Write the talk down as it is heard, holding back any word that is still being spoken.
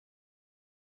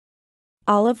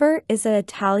Oliver is an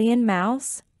Italian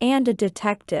mouse and a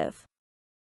detective.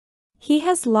 He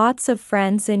has lots of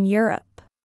friends in Europe.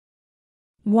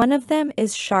 One of them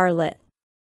is Charlotte.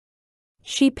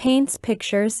 She paints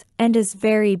pictures and is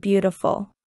very beautiful.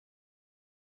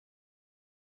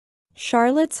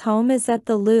 Charlotte's home is at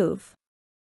the Louvre.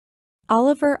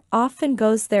 Oliver often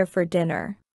goes there for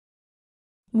dinner.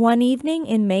 One evening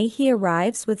in May he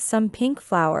arrives with some pink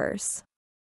flowers.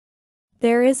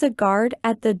 There is a guard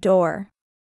at the door.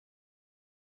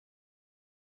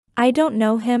 I don't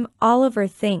know him, Oliver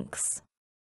thinks.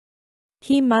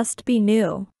 He must be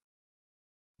new.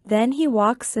 Then he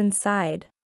walks inside.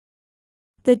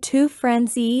 The two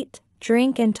friends eat,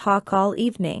 drink and talk all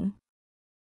evening.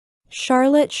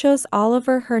 Charlotte shows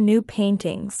Oliver her new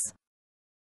paintings.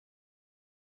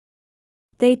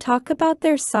 They talk about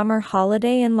their summer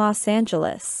holiday in Los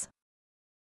Angeles.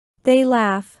 They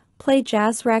laugh, play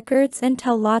jazz records and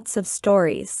tell lots of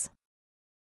stories.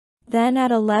 Then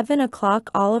at 11 o'clock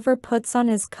Oliver puts on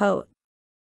his coat.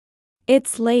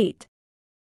 It's late.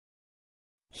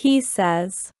 He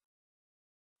says,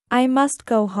 I must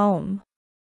go home.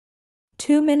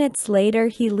 2 minutes later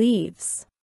he leaves.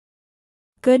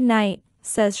 Good night,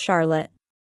 says Charlotte.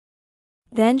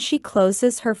 Then she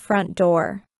closes her front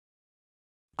door.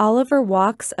 Oliver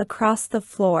walks across the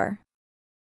floor.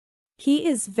 He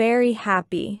is very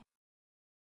happy.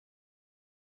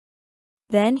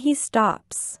 Then he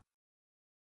stops.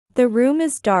 The room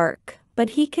is dark, but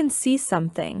he can see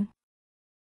something.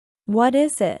 What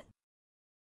is it?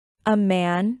 A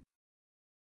man?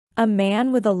 A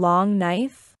man with a long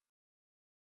knife?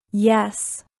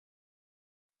 Yes.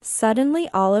 Suddenly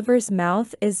Oliver's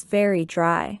mouth is very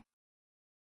dry.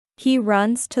 He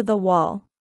runs to the wall.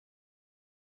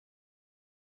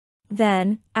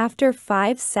 Then, after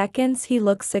 5 seconds he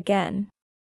looks again.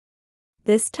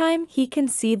 This time he can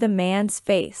see the man's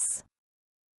face.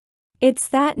 It's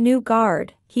that new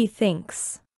guard, he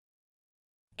thinks.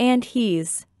 And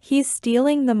he's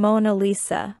stealing the Mona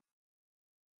Lisa.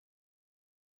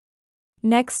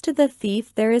 Next to the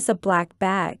thief there is a black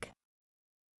bag.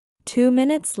 2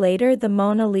 minutes later the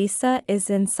Mona Lisa is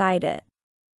inside it.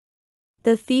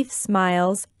 The thief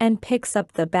smiles and picks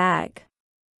up the bag.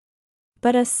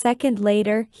 But a second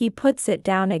later he puts it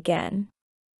down again.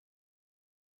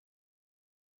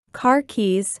 Car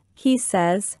keys, he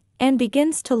says, and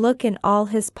begins to look in all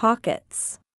his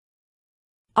pockets.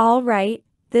 All right,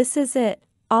 this is it,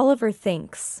 Oliver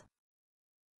thinks.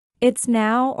 It's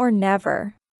now or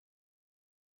never.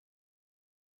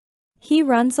 He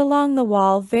runs along the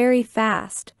wall very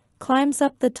fast, climbs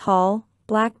up the tall,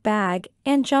 black bag,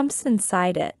 and jumps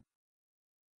inside it.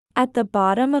 At the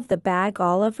bottom of the bag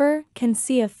Oliver can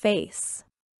see a face.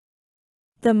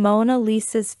 The Mona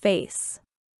Lisa's face.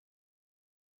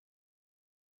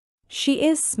 She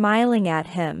is smiling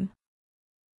at him.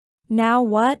 Now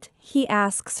what? He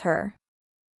asks her.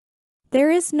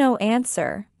 There is no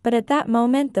answer, but at that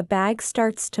moment the bag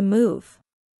starts to move.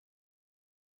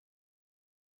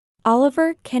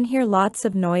 Oliver can hear lots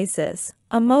of noises.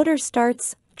 A motor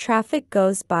starts, traffic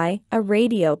goes by, a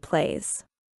radio plays.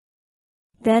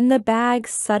 Then the bag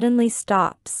suddenly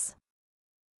stops.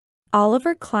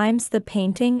 Oliver climbs the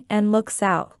painting and looks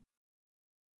out.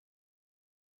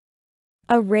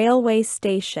 A railway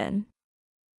station.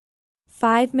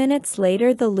 5 minutes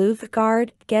later the Louvre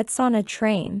guard gets on a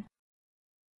train.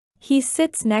 He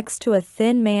sits next to a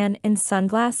thin man in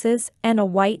sunglasses and a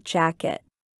white jacket.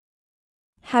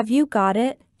 Have you got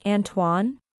it,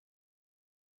 Antoine?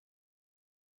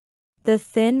 The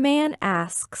thin man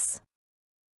asks.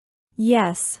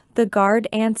 Yes, the guard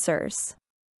answers.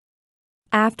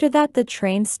 After that the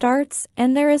train starts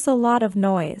and there is a lot of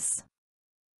noise.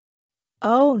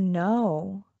 Oh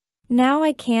no. Now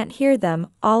I can't hear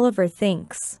them, Oliver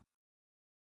thinks.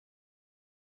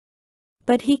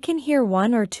 But he can hear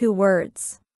 1 or 2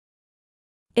 words.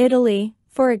 Italy,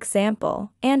 for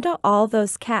example, and all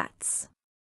those cats.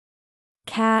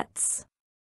 Cats.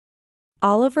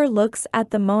 Oliver looks at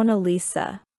the Mona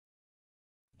Lisa.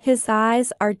 His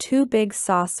eyes are 2 big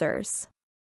saucers.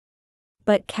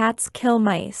 But cats kill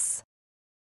mice.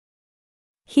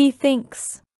 He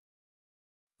thinks.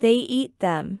 They eat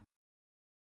them.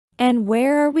 And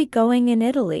where are we going in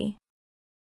Italy?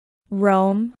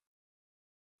 Rome?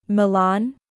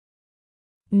 Milan?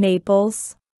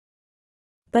 Naples?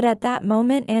 But at that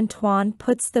moment Antoine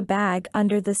puts the bag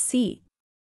under the seat.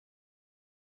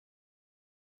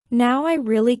 Now I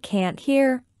really can't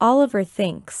hear, Oliver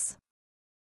thinks.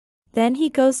 Then he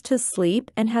goes to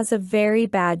sleep and has a very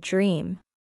bad dream.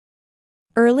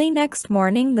 Early next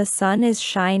morning the sun is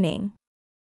shining.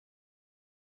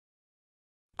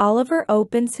 Oliver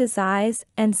opens his eyes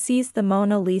and sees the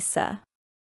Mona Lisa.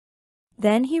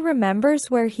 Then he remembers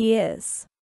where he is.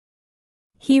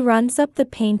 He runs up the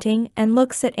painting and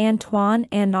looks at Antoine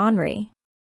and Henri.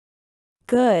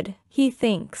 Good, he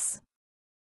thinks.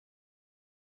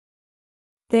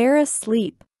 They're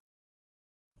asleep.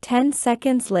 10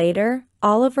 seconds later,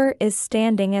 Oliver is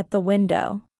standing at the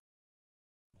window.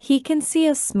 He can see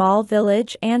a small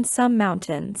village and some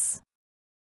mountains.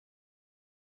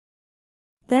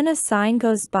 Then a sign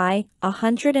goes by,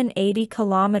 180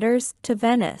 kilometers to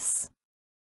Venice.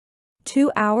 2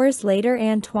 hours later,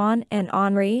 Antoine and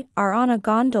Henri are on a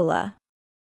gondola.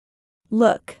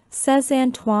 Look, says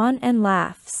Antoine and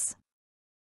laughs.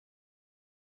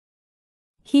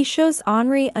 He shows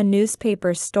Henri a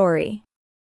newspaper story.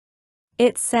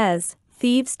 It says,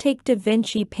 "Thieves take Da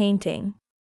Vinci painting."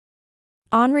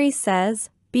 Henri says,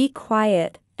 "Be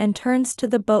quiet," and turns to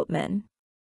the boatman.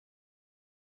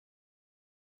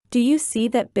 Do you see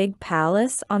that big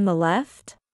palace on the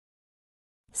left?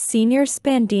 Signor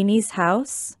Spandini's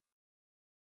house?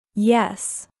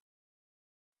 Yes.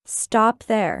 Stop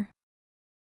there.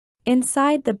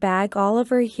 Inside the bag,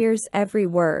 Oliver hears every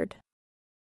word.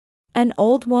 An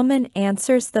old woman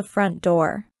answers the front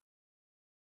door.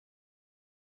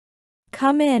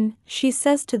 Come in, she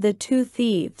says to the two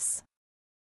thieves.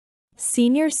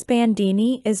 Signor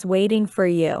Spandini is waiting for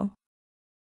you.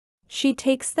 She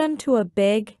takes them to a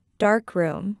big, dark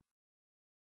room.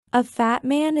 A fat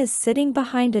man is sitting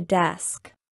behind a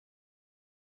desk.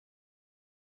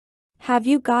 Have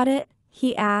you got it?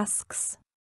 He asks.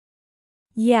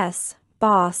 Yes,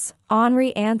 boss,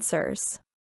 Henri answers.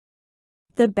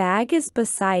 The bag is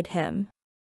beside him.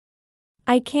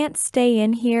 I can't stay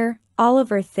in here,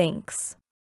 Oliver thinks.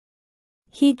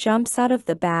 He jumps out of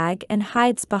the bag and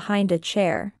hides behind a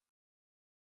chair.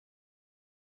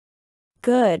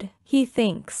 Good, he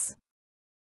thinks.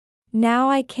 Now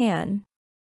I can.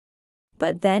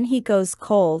 But then he goes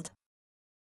cold.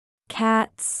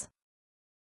 Cats.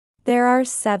 There are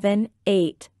 7,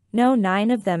 8, no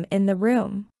 9 of them in the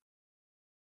room.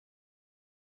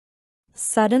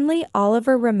 Suddenly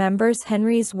Oliver remembers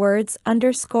Henri's words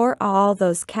 _ all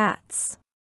those cats.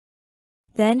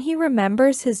 Then he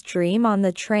remembers his dream on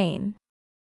the train.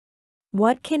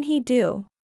 What can he do?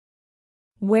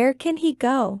 Where can he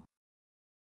go?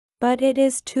 But it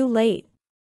is too late.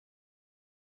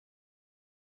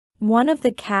 One of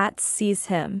the cats sees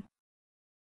him.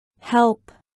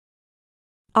 Help!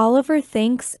 Oliver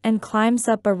thinks and climbs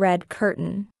up a red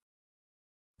curtain.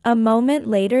 A moment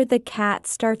later the cat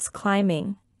starts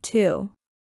climbing, too.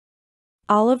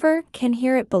 Oliver can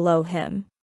hear it below him.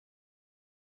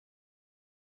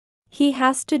 He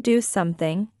has to do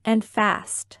something, and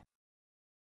fast.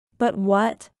 But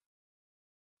what?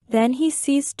 Then he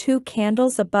sees 2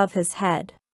 candles above his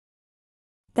head.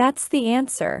 That's the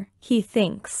answer, he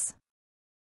thinks.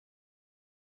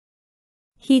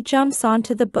 He jumps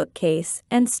onto the bookcase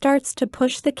and starts to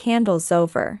push the candles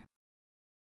over.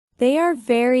 They are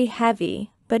very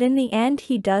heavy, but in the end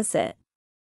he does it.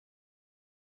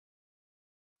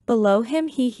 Below him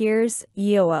he hears,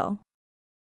 Yoel.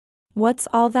 What's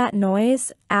all that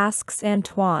noise? Asks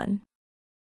Antoine.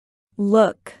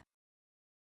 Look.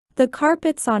 The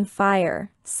carpet's on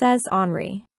fire, says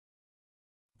Henri.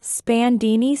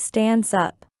 Spandini stands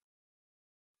up.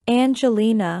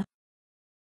 Angelina.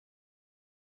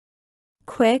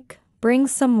 Quick, bring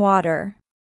some water.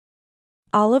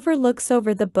 Oliver looks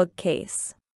over the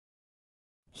bookcase.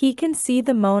 He can see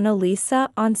the Mona Lisa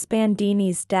on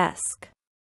Spandini's desk.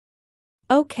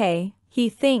 Okay, he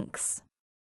thinks.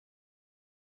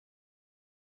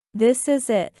 This is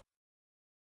it.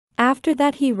 After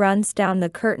that he runs down the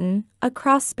curtain,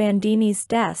 across Spandini's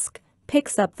desk,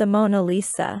 picks up the Mona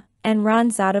Lisa, and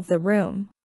runs out of the room.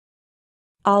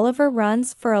 Oliver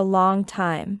runs for a long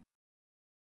time.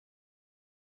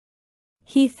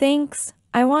 He thinks,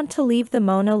 I want to leave the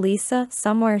Mona Lisa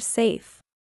somewhere safe.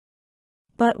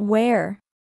 But where?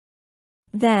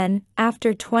 Then,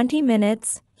 after 20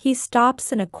 minutes, he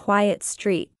stops in a quiet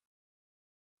street.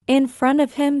 In front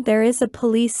of him there is a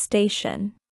police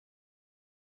station.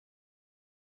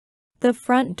 The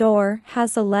front door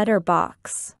has a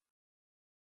letterbox.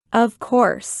 Of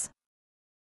course.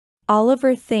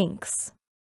 Oliver thinks.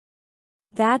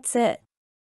 That's it.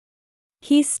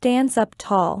 He stands up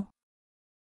tall.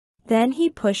 Then he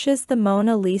pushes the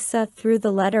Mona Lisa through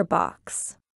the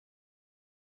letterbox.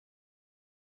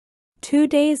 2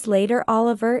 days later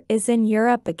Oliver is in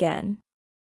Europe again.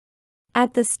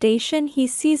 At the station he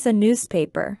sees a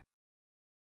newspaper.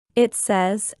 It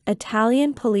says,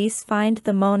 Italian police find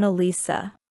the Mona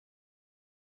Lisa.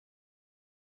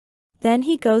 Then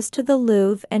he goes to the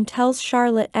Louvre and tells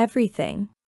Charlotte everything.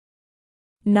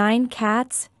 9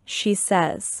 cats, she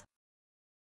says.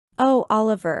 Oh,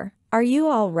 Oliver, are you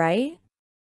all right?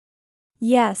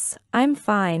 Yes, I'm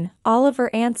fine, Oliver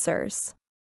answers.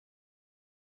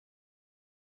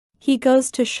 He goes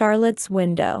to Charlotte's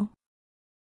window.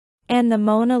 And the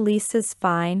Mona Lisa's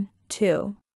fine,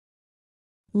 too.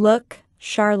 Look,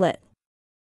 Charlotte.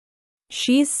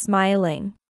 She's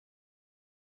smiling.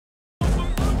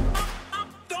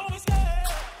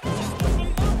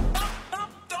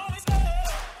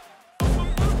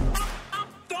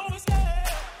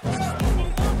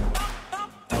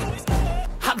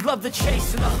 I love the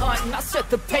chase and the hunt, and I set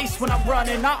the pace when I'm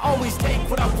running. I always take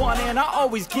what I want and I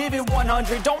always give it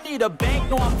 100. Don't need a bank,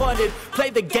 no I'm funded. Play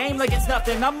the game like it's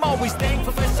nothing. I'm always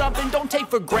thankful for something. Don't take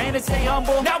for granted, stay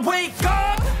humble. Now wake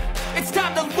up! It's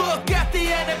time to look at the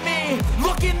enemy.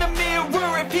 Look in the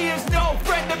mirror if he is no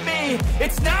friend to me.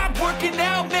 It's not working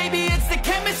out, maybe it's the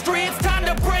chemistry. It's time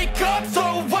to break up so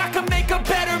I can make a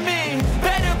better me.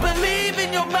 Better believe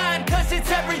in your mind, cause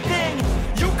it's everything.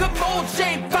 You can mold,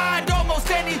 shape, find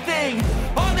almost anything.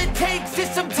 All it takes is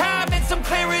some time and some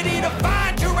clarity to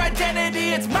find your identity.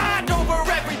 It's mind over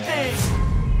everything.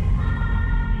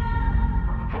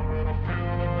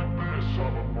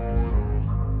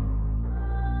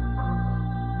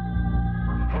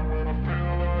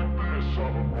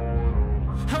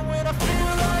 And when I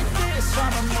feel like this,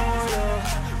 I'm immortal.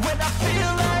 When I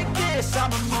feel like this,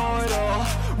 I'm immortal.